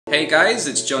Hey guys,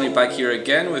 it's Johnny back here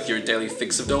again with your daily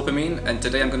fix of dopamine, and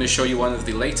today I'm going to show you one of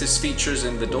the latest features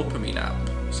in the Dopamine app,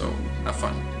 so have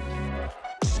fun.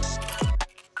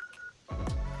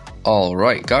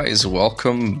 Alright guys,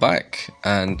 welcome back,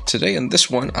 and today in this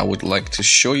one I would like to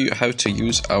show you how to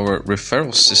use our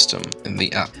referral system in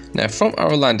the app. Now from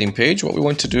our landing page, what we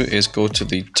want to do is go to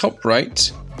the top right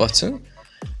button,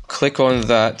 click on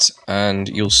that, and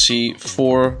you'll see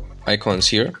 4 icons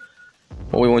here.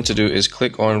 What we want to do is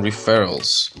click on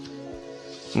referrals.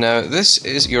 Now this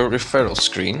is your referral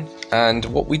screen, and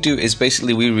what we do is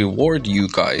basically we reward you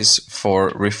guys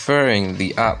for referring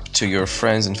the app to your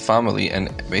friends and family and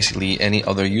basically any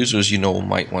other users you know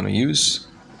might want to use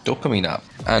Dopamine app.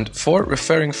 And for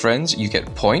referring friends you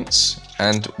get points,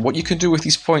 and what you can do with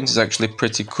these points is actually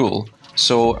pretty cool.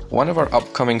 So one of our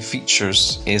upcoming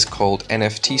features is called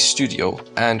NFT Studio,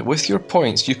 and with your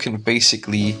points you can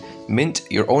basically mint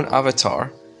your own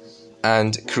avatar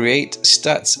and create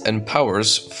stats and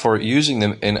powers for using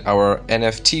them in our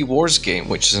NFT Wars game,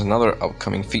 which is another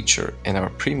upcoming feature in our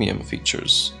premium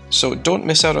features. So don't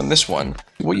miss out on this one.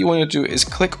 What you want to do is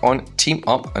click on Team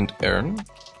Up and Earn,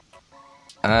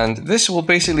 and this will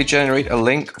basically generate a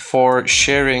link for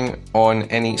sharing on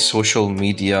any social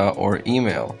media or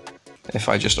email. If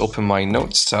I just open my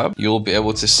notes tab, you'll be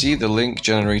able to see the link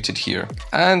generated here.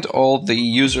 And all the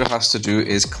user has to do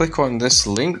is click on this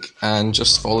link and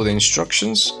just follow the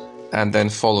instructions and then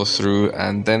follow through,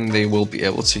 and then they will be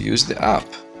able to use the app.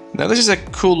 Now this is a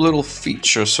cool little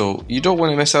feature, so you don't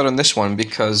want to miss out on this one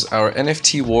because our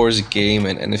NFT Wars game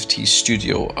and NFT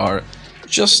Studio are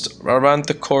just around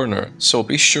the corner. So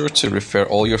be sure to refer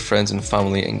all your friends and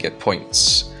family and get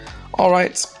points.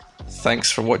 Alright.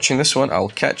 Thanks for watching this one. I'll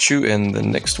catch you in the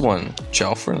next one.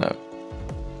 Ciao for now.